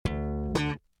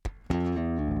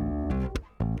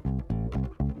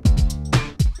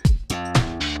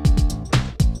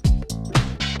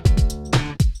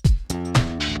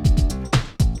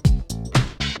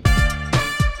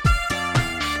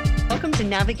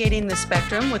Navigating the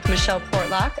Spectrum with Michelle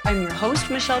Portlock. I'm your host,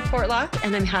 Michelle Portlock,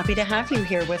 and I'm happy to have you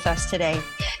here with us today.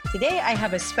 Today, I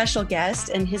have a special guest,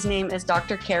 and his name is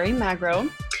Dr. Kerry Magro.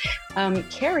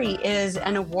 Kerry is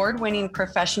an award-winning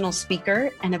professional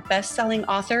speaker and a best-selling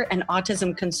author and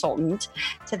autism consultant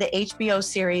to the HBO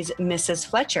series Mrs.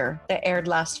 Fletcher that aired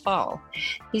last fall.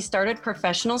 He started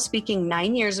professional speaking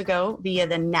 9 years ago via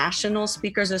the National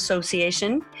Speakers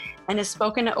Association and has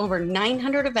spoken at over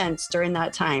 900 events during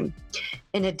that time.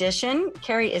 In addition,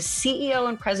 Kerry is CEO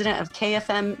and president of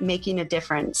KFM Making a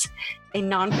Difference, a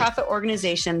nonprofit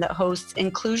organization that hosts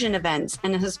inclusion events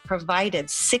and has provided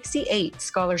 68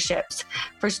 scholarships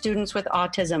for students with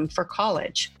autism for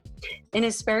college. In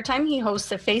his spare time, he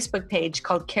hosts a Facebook page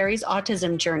called Kerry's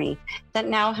Autism Journey that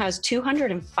now has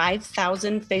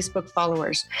 205,000 Facebook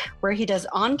followers, where he does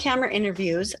on-camera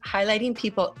interviews highlighting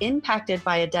people impacted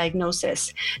by a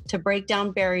diagnosis to break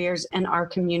down barriers in our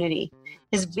community.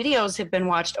 His videos have been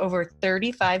watched over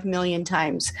 35 million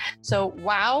times. So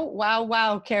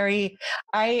wow, Kerry.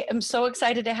 I am so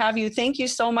excited to have you. Thank you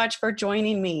so much for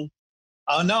joining me.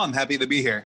 Oh, no, I'm happy to be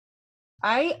here.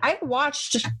 I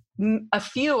watched a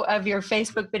few of your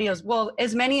Facebook videos. Well,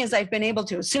 as many as I've been able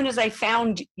to. As soon as I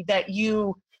found that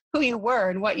who you were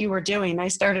and what you were doing, I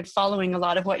started following a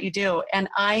lot of what you do. And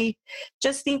I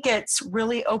just think it's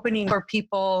really opening for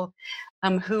people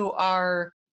who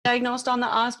are diagnosed on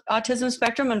the autism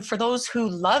spectrum, and for those who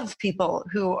love people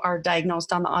who are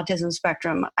diagnosed on the autism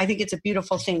spectrum. I think it's a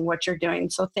beautiful thing what you're doing.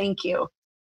 So thank you.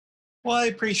 Well, I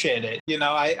appreciate it. You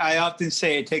know, I often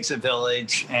say it takes a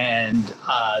village, and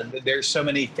there's so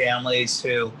many families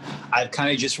who I've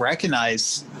kind of just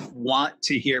recognized want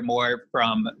to hear more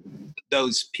from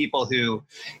those people who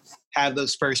have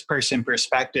those first-person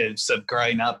perspectives of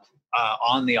growing up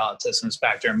on the autism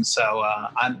spectrum. So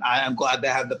I'm glad to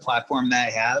have the platform that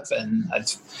I have, and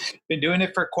I've been doing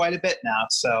it for quite a bit now.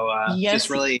 So yes. Just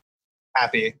really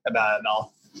happy about it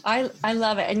all. I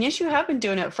love it. And yes, you have been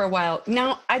doing it for a while.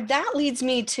 Now, that leads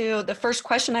me to the first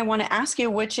question I want to ask you,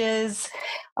 which is,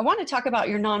 I want to talk about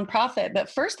your nonprofit. But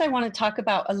first, I want to talk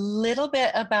about a little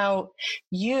bit about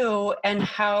you and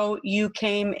how you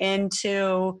came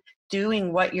into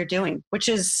doing what you're doing, which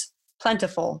is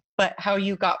plentiful, but how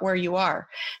you got where you are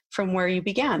from where you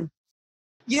began.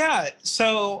 Yeah.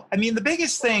 So, I mean, the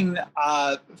biggest thing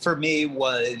for me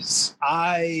was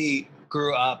I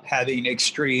grew up having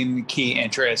extreme key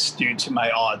interests due to my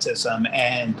autism.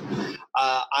 And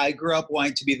I grew up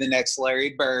wanting to be the next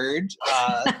Larry Bird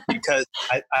because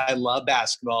I love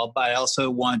basketball, but I also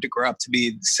wanted to grow up to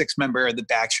be the sixth member of the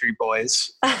Backstreet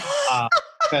Boys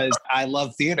because I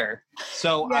love theater.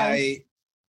 So yes.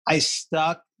 I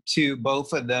stuck to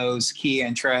both of those key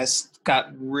interests,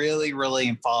 got really, really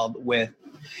involved with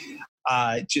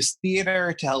just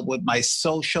theater to help with my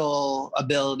social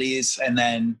abilities, and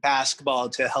then basketball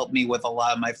to help me with a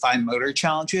lot of my fine motor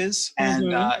challenges. And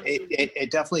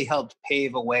it definitely helped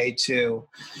pave a way to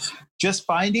just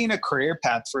finding a career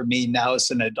path for me now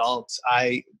as an adult.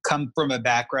 I come from a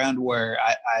background where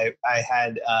I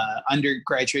had an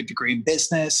undergraduate degree in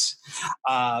business,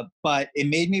 but it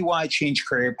made me want to change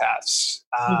career paths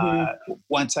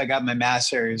once I got my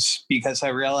master's, because I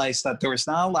realized that there was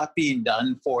not a lot being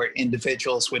done for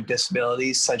individuals with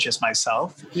disabilities such as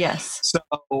myself. Yes.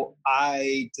 So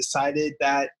I decided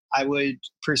that I would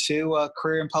pursue a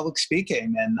career in public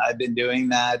speaking. And I've been doing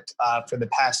that for the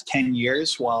past 10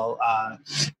 years while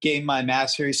getting my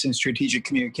master's in strategic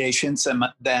communications, and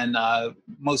then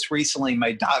most recently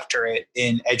my doctorate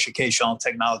in educational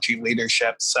technology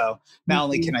leadership. So not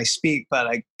only can I speak, but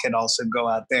I can also go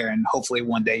out there and hopefully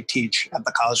one day teach at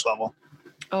the college level.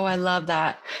 Oh, I love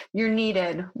that. You're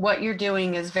needed. What you're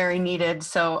doing is very needed.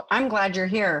 So I'm glad you're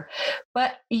here.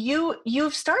 But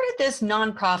you've started this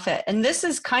nonprofit, and this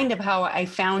is kind of how I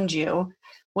found you,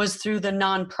 was through the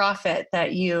nonprofit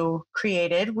that you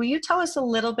created. Will you tell us a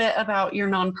little bit about your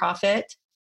nonprofit?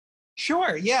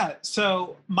 Sure. Yeah.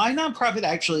 So my nonprofit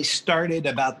actually started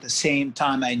about the same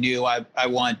time I knew I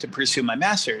wanted to pursue my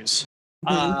master's.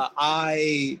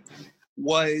 I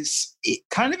was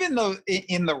kind of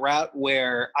in the route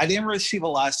where I didn't receive a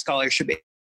lot of scholarship,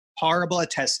 horrible at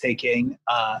test taking.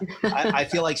 I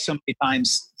feel like so many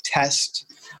times tests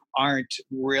aren't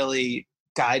really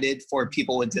guided for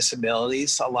people with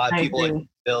disabilities. A lot of people with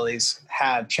disabilities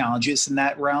have challenges in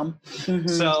that realm.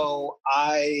 So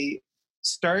I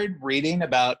started reading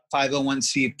about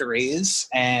 501c3s,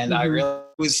 and I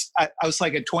was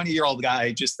like a 20-year-old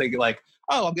guy just thinking like,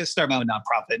 oh, I'm going to start my own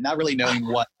nonprofit, not really knowing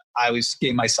what I was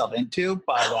getting myself into.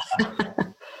 But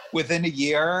within a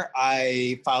year,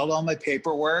 I filed all my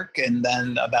paperwork. And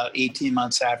then about 18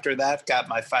 months after that, got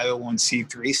my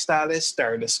 501c3 status,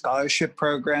 started a scholarship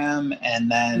program.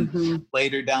 And then Mhm.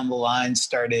 later down the line,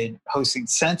 started hosting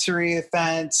sensory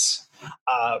events,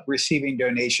 receiving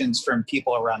donations from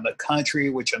people around the country,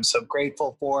 which I'm so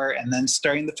grateful for. And then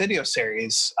starting the video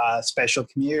series, Special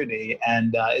Community.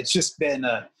 And it's just been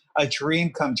a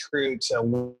dream come true to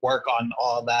work on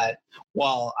all that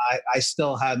while I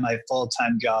still have my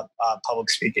full-time job public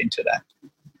speaking today.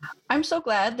 I'm so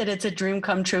glad that it's a dream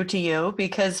come true to you,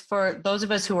 because for those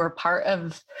of us who are part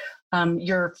of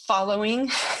your following,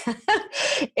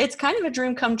 it's kind of a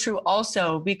dream come true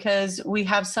also, because we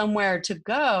have somewhere to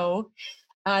go.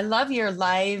 I love your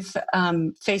live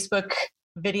Facebook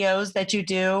videos that you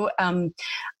do.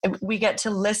 We get to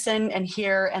listen and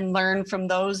hear and learn from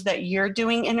those that you're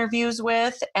doing interviews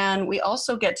with. And we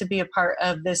also get to be a part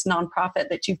of this nonprofit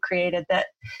that you've created that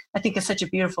I think is such a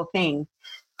beautiful thing.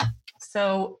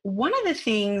 So one of the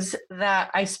things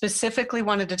that I specifically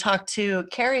wanted to talk to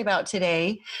Carrie about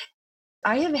today,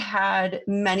 I have had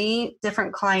many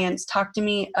different clients talk to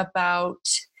me about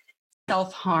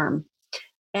self-harm.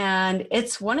 And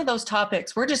it's one of those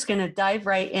topics we're just going to dive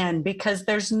right in, because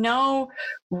there's no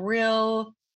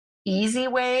real easy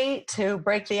way to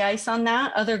break the ice on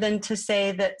that, other than to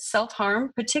say that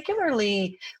self-harm,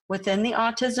 particularly within the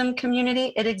autism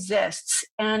community, it exists.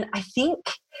 And I think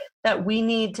that we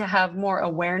need to have more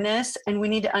awareness, and we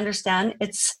need to understand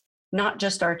it's not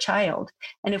just our child.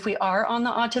 And if we are on the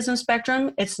autism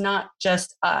spectrum, it's not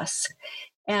just us.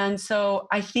 And so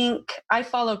I think I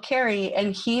follow Carrie,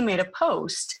 and he made a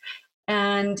post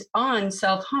and on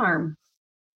self-harm.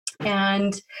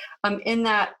 And in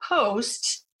that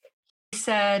post, he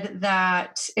said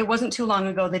that it wasn't too long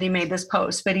ago that he made this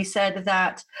post, but he said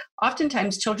that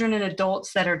oftentimes children and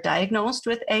adults that are diagnosed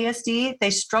with ASD, they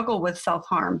struggle with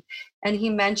self-harm. And he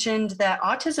mentioned that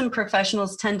autism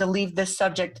professionals tend to leave this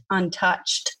subject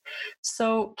untouched.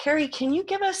 So, Carrie, can you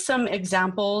give us some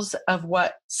examples of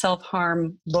what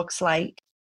self-harm looks like?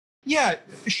 Yeah,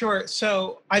 sure.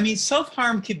 So, I mean,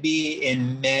 self-harm could be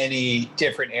in many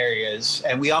different areas.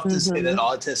 And we often say that Mm-hmm.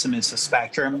 autism is a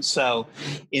spectrum. So,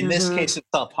 in this Mm-hmm. case of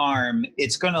self-harm,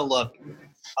 it's going to look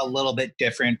a little bit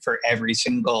different for every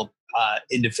single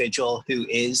individual who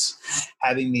is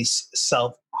having these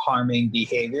self-harming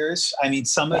behaviors. I mean,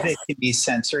 some of Yes. it can be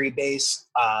sensory based,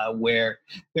 where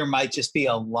there might just be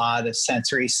a lot of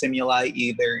sensory stimuli,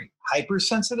 either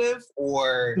hypersensitive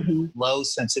or Mm-hmm. low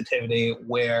sensitivity,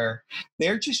 where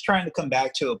they're just trying to come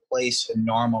back to a place of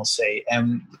normalcy.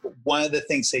 And one of the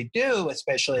things they do,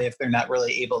 especially if they're not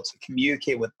really able to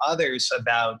communicate with others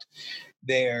about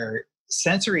their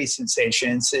sensory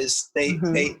sensations, is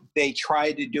Mm-hmm. they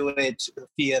try to do it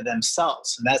via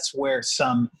themselves. And that's where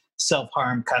some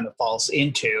self-harm kind of falls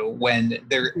into, when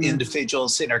there are Mm-hmm.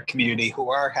 individuals in our community who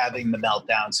are having the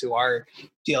meltdowns, who are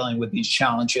dealing with these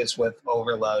challenges with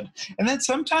overload. And then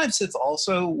sometimes it's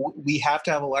also, we have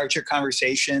to have a larger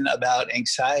conversation about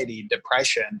anxiety,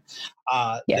 depression.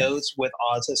 Yes. Those with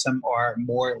autism are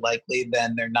more likely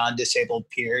than their non-disabled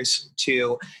peers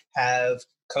to have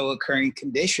co-occurring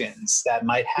conditions that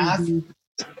might have Mm-hmm.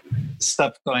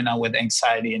 stuff going on with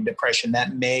anxiety and depression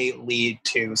that may lead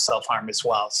to self-harm as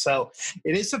well. So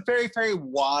it is a very, very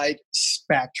wide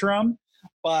spectrum,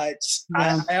 but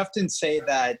Yeah. I often say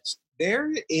that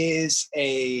there is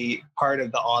a part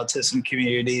of the autism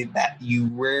community that you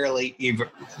rarely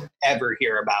ever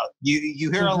hear about. You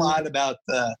hear a Mm-hmm. lot about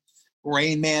the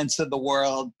Rain Mans of the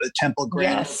world, the Temple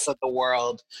Grandins Yes. of the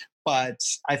world, but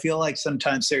I feel like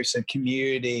sometimes there's a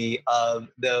community of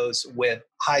those with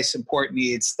high support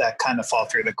needs that kind of fall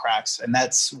through the cracks. And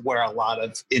that's where a lot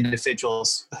of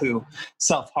individuals who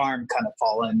self-harm kind of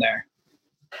fall in there.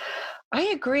 I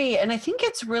agree. And I think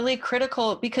it's really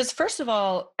critical because, first of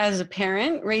all, as a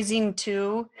parent raising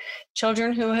two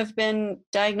children who have been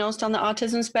diagnosed on the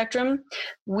autism spectrum,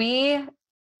 we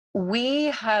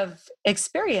have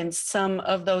experienced some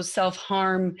of those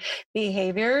self-harm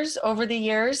behaviors over the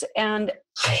years. And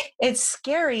it's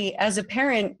scary as a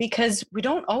parent because we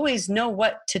don't always know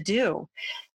what to do.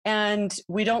 And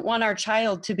we don't want our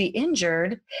child to be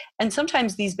injured. And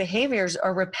sometimes these behaviors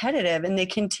are repetitive and they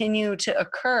continue to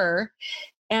occur.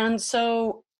 And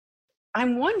so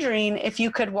I'm wondering if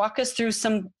you could walk us through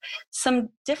some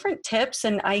different tips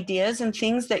and ideas and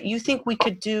things that you think we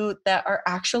could do that are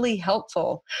actually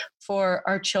helpful for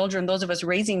our children, those of us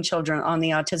raising children on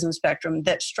the autism spectrum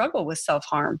that struggle with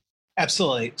self-harm.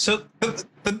 Absolutely. So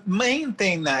the main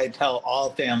thing that I tell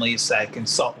all families that I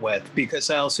consult with, because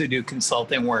I also do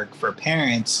consulting work for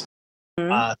parents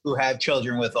Mhm. who have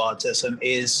children with autism,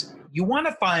 is you want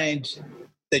to find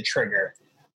the trigger.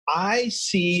 I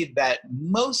see that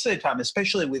most of the time,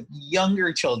 especially with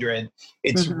younger children,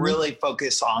 it's Mm-hmm. really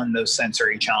focused on those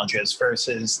sensory challenges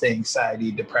versus the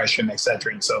anxiety, depression, et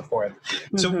cetera, and so forth.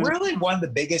 So, Mm-hmm. really, one of the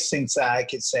biggest things that I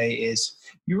could say is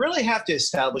you really have to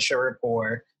establish a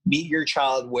rapport, meet your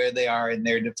child where they are in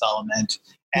their development,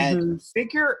 and Mm-hmm.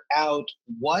 figure out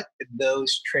what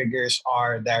those triggers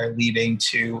are that are leading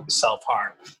to self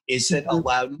harm. Is it a Mm-hmm.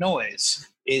 loud noise?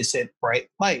 Is it bright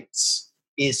lights?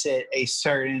 Is it a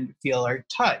certain feel or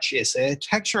touch? Is it a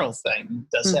textural thing?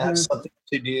 Does it have Mm-hmm. something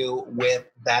to do with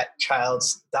that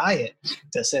child's diet?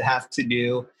 Does it have to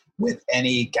do with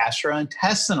any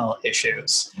gastrointestinal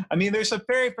issues? I mean, there's a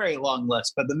very, very long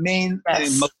list, but the main and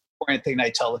Yes. most important thing I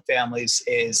tell the families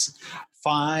is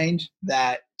find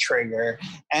that trigger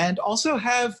and also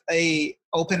have a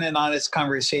open and honest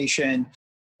conversation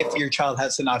if your child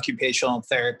has an occupational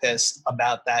therapist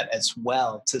about that as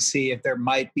well to see if there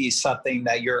might be something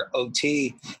that your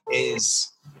OT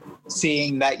is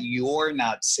seeing that you're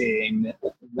not seeing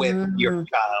with your Mm-hmm.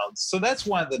 child. So that's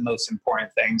one of the most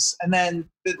important things. And then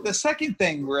the second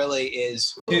thing really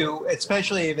is to,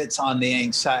 especially if it's on the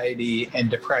anxiety and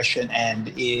depression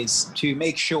end, is to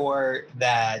make sure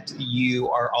that you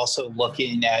are also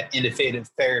looking at innovative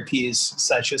therapies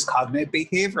such as cognitive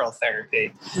behavioral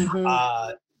therapy. Mm-hmm.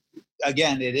 Uh,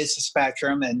 Again, it is a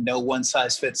spectrum and no one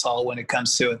size fits all when it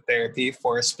comes to a therapy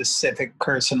for a specific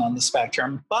person on the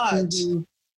spectrum. But Mm-hmm.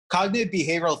 cognitive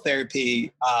behavioral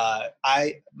therapy,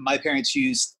 my parents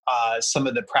used some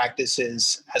of the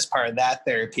practices as part of that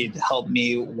therapy to help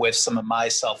me with some of my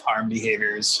self-harm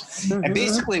behaviors. And Mm-hmm.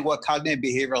 basically what cognitive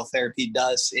behavioral therapy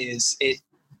does is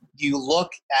you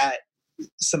look at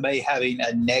somebody having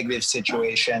a negative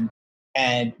situation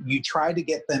and you try to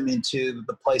get them into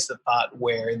the place of thought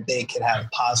where they can have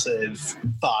positive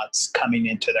thoughts coming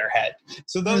into their head.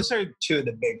 So those are two of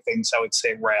the big things I would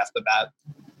say right off the bat.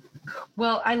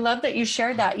 Well, I love that you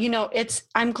shared that.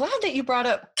 I'm glad that you brought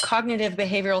up cognitive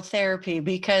behavioral therapy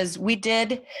because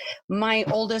my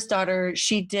oldest daughter,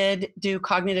 she did do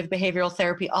cognitive behavioral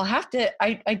therapy.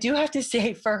 I do have to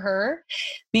say for her,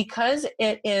 because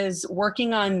it is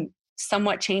working on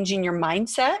somewhat changing your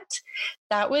mindset,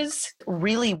 that was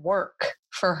really work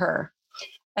for her.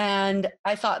 And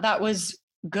I thought that was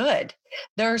good.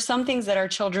 There are some things that our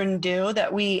children do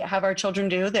that we have our children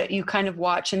do that you kind of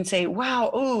watch and say, wow,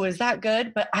 oh, is that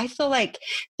good? But I feel like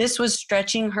this was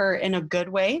stretching her in a good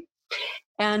way.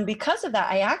 And because of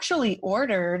that, I actually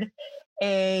ordered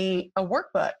a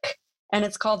workbook, and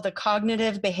it's called the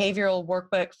Cognitive Behavioral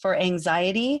Workbook for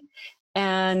Anxiety.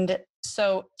 And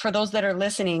so for those that are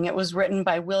listening, it was written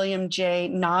by William J.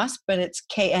 Knaus, but it's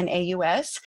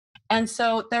Knaus. And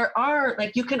so there are,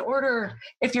 like, you can order,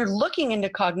 if you're looking into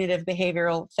cognitive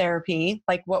behavioral therapy,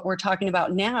 like what we're talking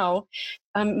about now,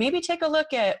 maybe take a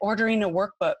look at ordering a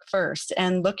workbook first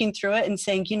and looking through it and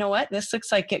saying, you know what, this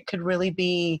looks like it could really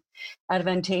be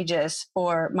advantageous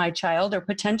for my child or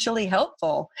potentially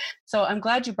helpful. So I'm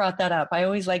glad you brought that up. I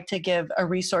always like to give a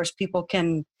resource people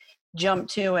can jump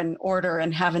to and order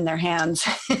and have in their hands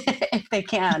if they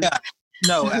can. Yeah.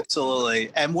 No,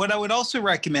 absolutely. And what I would also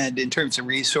recommend in terms of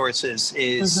resources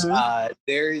is Mm-hmm.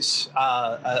 there's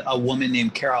a woman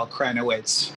named Carol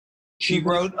Krenowitz. She Mm-hmm.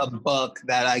 wrote a book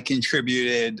that I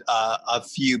contributed a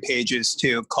few pages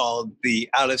to called The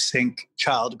Out of Sync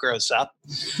Child Grows Up.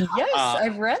 Yes, Uh,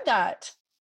 I've read that.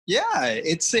 yeah,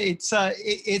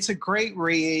 it's a great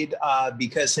read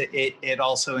because it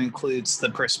also includes the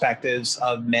perspectives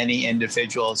of many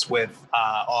individuals with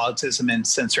autism and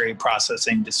sensory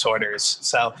processing disorders.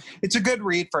 So it's a good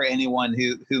read for anyone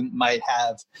who might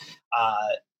have uh,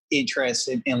 interest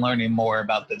in learning more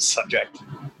about this subject.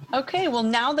 Okay, well,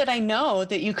 now that I know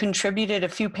that you contributed a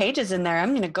few pages in there, I'm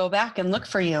going to go back and look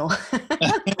for you.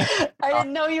 I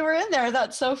didn't know you were in there.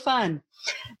 That's so fun.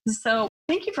 So,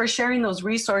 thank you for sharing those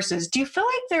resources. Do you feel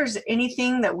like there's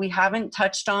anything that we haven't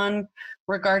touched on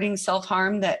regarding self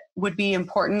harm that would be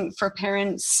important for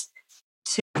parents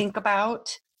to think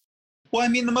about? Well, I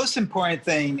mean, the most important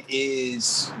thing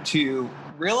is to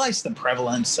realize the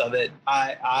prevalence of it.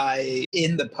 I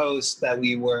in the post that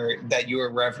you were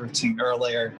referencing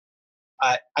earlier,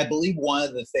 I believe one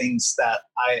of the things that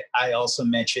I also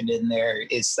mentioned in there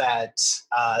is that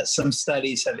some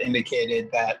studies have indicated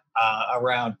that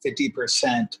around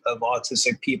 50% of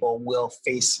autistic people will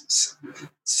face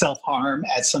self-harm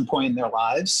at some point in their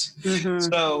lives. Mm-hmm.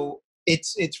 So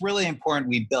it's really important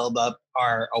we build up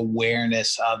our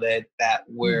awareness of it, that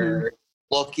Mm-hmm. we're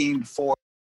looking for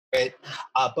it,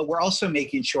 but we're also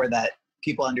making sure that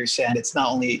people understand it's not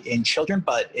only in children,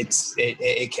 but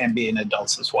it can be in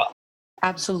adults as well.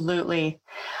 Absolutely.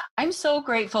 I'm so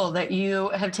grateful that you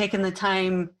have taken the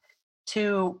time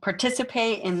to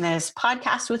participate in this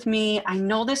podcast with me. I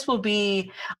know this will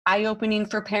be eye-opening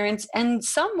for parents and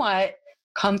somewhat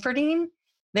comforting,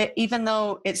 that even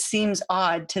though it seems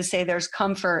odd to say there's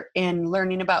comfort in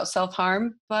learning about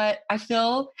self-harm, but I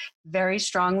feel very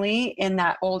strongly in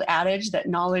that old adage that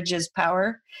knowledge is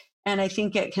power. And I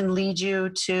think it can lead you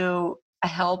to a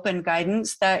help and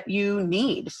guidance that you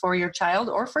need for your child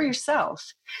or for yourself.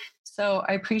 So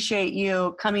I appreciate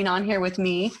you coming on here with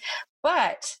me.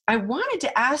 But I wanted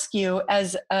to ask you,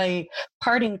 as a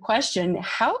parting question,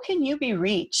 how can you be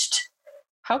reached?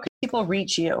 How can people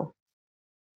reach you?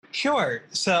 Sure.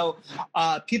 So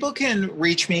people can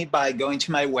reach me by going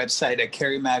to my website at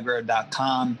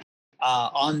carriemagro.com.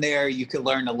 On there, you can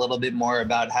learn a little bit more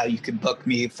about how you can book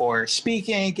me for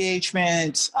speaking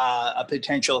engagements, a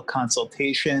potential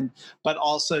consultation, but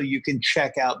also you can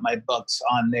check out my books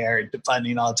on there,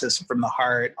 Defining Autism from the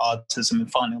Heart, Autism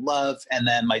and Falling in Love, and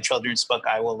then my children's book,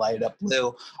 I Will Light Up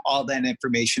Blue. All that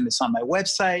information is on my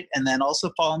website. And then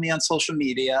also follow me on social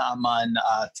media. I'm on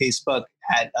Facebook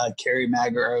at Carrie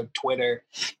Magro, Twitter,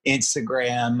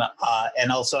 Instagram,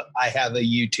 and also I have a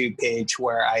YouTube page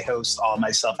where I host all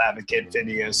my self-advocate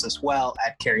videos as well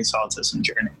at Carrie's Autism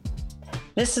Journey.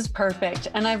 This is perfect.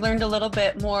 And I've learned a little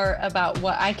bit more about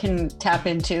what I can tap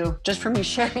into just from you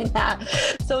sharing that.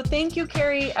 So thank you,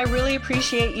 Carrie. I really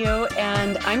appreciate you.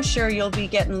 And I'm sure you'll be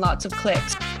getting lots of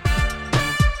clicks